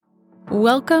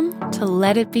Welcome to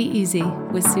Let It Be Easy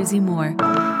with Susie Moore.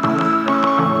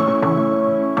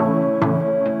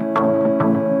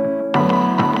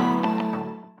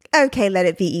 Okay, Let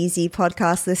It Be Easy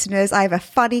podcast listeners, I have a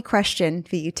funny question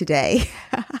for you today.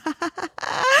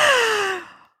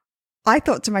 I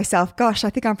thought to myself, gosh, I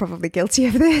think I'm probably guilty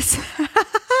of this.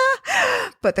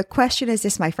 But the question is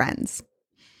this, my friends.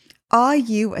 Are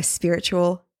you a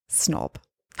spiritual snob?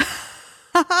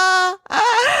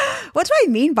 What do I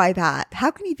mean by that?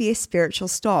 How can you be a spiritual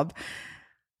snob?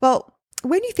 Well,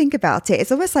 when you think about it,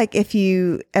 it's almost like if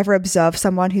you ever observe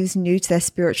someone who's new to their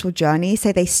spiritual journey,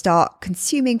 say they start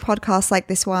consuming podcasts like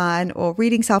this one or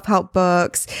reading self-help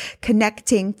books,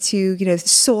 connecting to,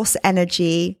 source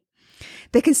energy,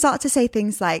 they can start to say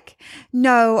things like,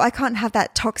 no, I can't have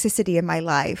that toxicity in my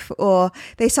life. Or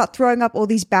they start throwing up all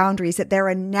these boundaries that they're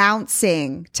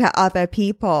announcing to other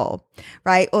people,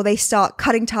 right? Or they start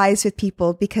cutting ties with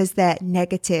people because they're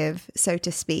negative, so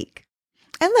to speak.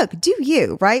 And look, do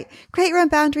you, right? Create your own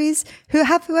boundaries.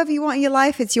 Have whoever you want in your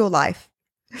life. It's your life.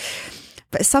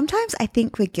 But sometimes I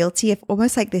think we're guilty of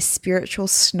almost like this spiritual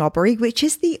snobbery, which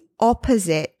is the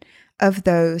opposite of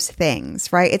those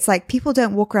things, right? It's like people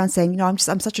don't walk around saying, I'm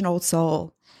such an old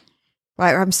soul,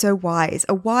 right? Or I'm so wise.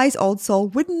 A wise old soul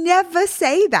would never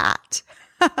say that,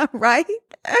 right?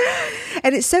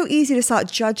 And it's so easy to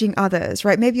start judging others,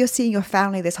 right? Maybe you're seeing your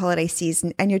family this holiday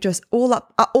season and you're just all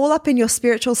up in your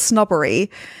spiritual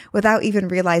snobbery without even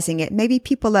realizing it. Maybe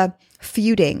people are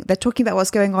feuding. They're talking about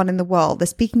what's going on in the world. They're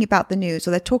speaking about the news,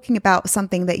 or they're talking about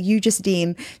something that you just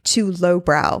deem too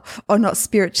lowbrow or not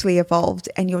spiritually evolved,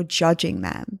 and you're judging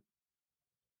them.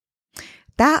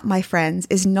 That, my friends,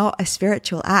 is not a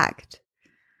spiritual act,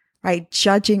 right?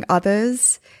 Judging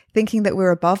others, thinking that we're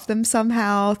above them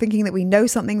somehow, thinking that we know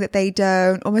something that they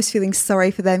don't, almost feeling sorry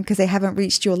for them because they haven't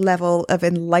reached your level of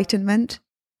enlightenment.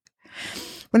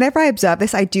 Whenever I observe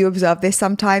this, I do observe this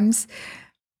sometimes.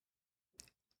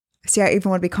 See, I even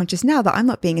want to be conscious now that I'm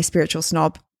not being a spiritual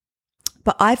snob,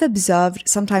 but I've observed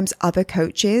sometimes other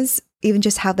coaches, even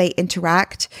just how they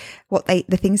interact,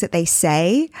 the things that they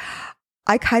say.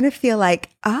 I kind of feel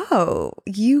like, oh,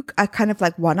 you are kind of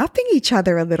like one-upping each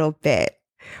other a little bit,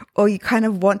 or you kind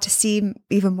of want to seem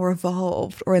even more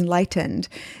evolved or enlightened.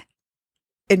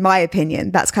 In my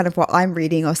opinion, that's kind of what I'm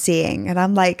reading or seeing. And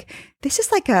I'm like, this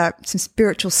is like some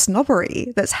spiritual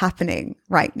snobbery that's happening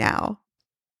right now.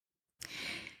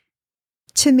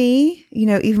 To me,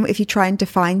 even if you try and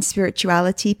define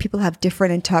spirituality, people have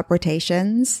different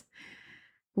interpretations.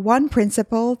 One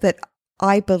principle that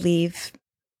I believe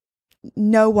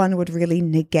no one would really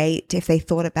negate if they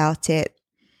thought about it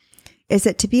is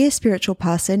that to be a spiritual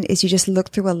person is you just look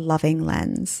through a loving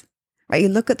lens, right? You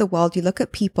look at the world, you look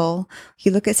at people,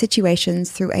 you look at situations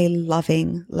through a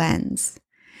loving lens.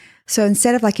 So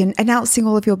instead of like announcing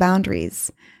all of your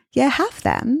boundaries, have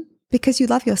them. Because you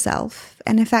love yourself,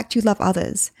 and in fact, you love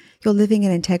others. You're living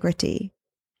in integrity.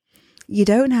 You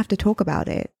don't have to talk about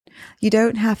it. You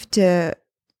don't have to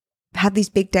have these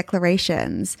big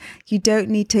declarations. You don't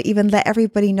need to even let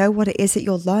everybody know what it is that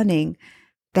you're learning.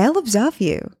 They'll observe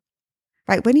you,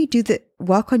 right? When you do the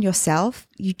work on yourself,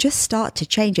 you just start to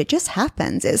change. It just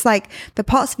happens. It's like the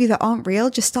parts of you that aren't real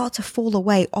just start to fall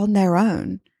away on their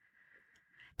own.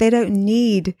 They don't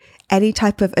need any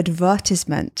type of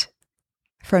advertisement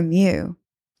from you.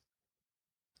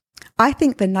 I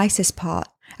think the nicest part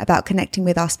about connecting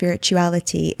with our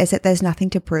spirituality is that there's nothing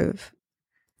to prove,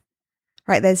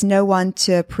 right? There's no one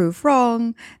to prove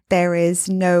wrong. There is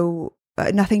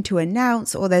nothing to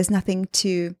announce, or there's nothing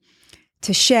to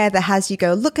share that has you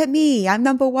go, look at me, I'm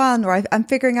number one, or I'm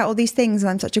figuring out all these things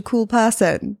and I'm such a cool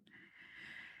person.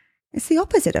 It's the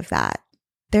opposite of that.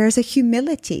 There is a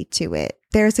humility to it.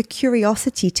 There is a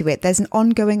curiosity to it. There's an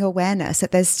ongoing awareness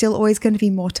that there's still always going to be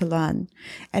more to learn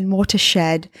and more to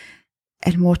shed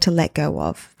and more to let go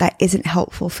of that isn't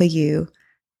helpful for you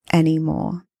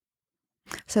anymore.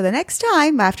 So the next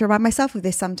time, I have to remind myself of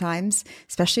this sometimes,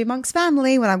 especially amongst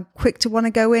family, when I'm quick to want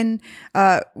to go in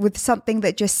with something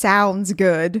that just sounds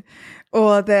good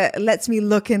or that lets me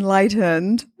look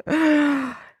enlightened,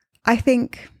 I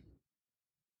think,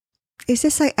 is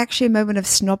this like actually a moment of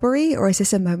snobbery, or is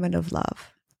this a moment of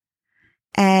love?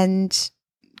 And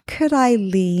could I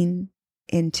lean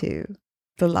into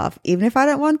the love, even if I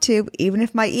don't want to, even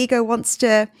if my ego wants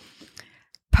to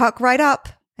perk right up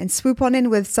and swoop on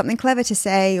in with something clever to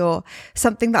say or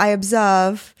something that I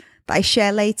observe that I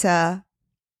share later?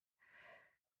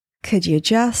 Could you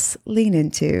just lean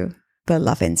into the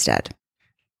love instead?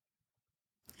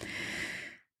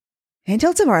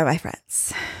 Until tomorrow, my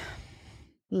friends.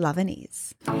 Love and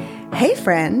ease. Hey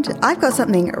friend, I've got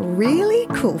something really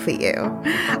cool for you.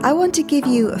 I want to give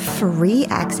you free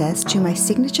access to my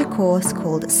signature course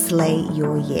called Slay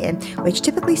Your Year, which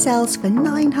typically sells for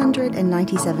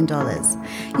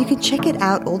 $997. You can check it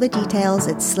out, all the details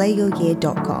at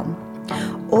slayyouryear.com.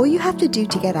 All you have to do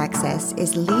to get access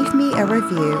is leave me a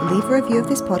review, leave a review of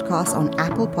this podcast on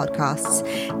Apple Podcasts,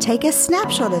 take a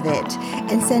snapshot of it,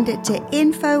 and send it to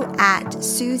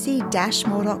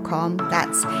info@susie-moore.com.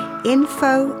 That's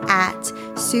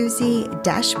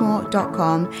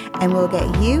info@susie-moore.com, and we'll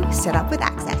get you set up with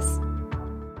access.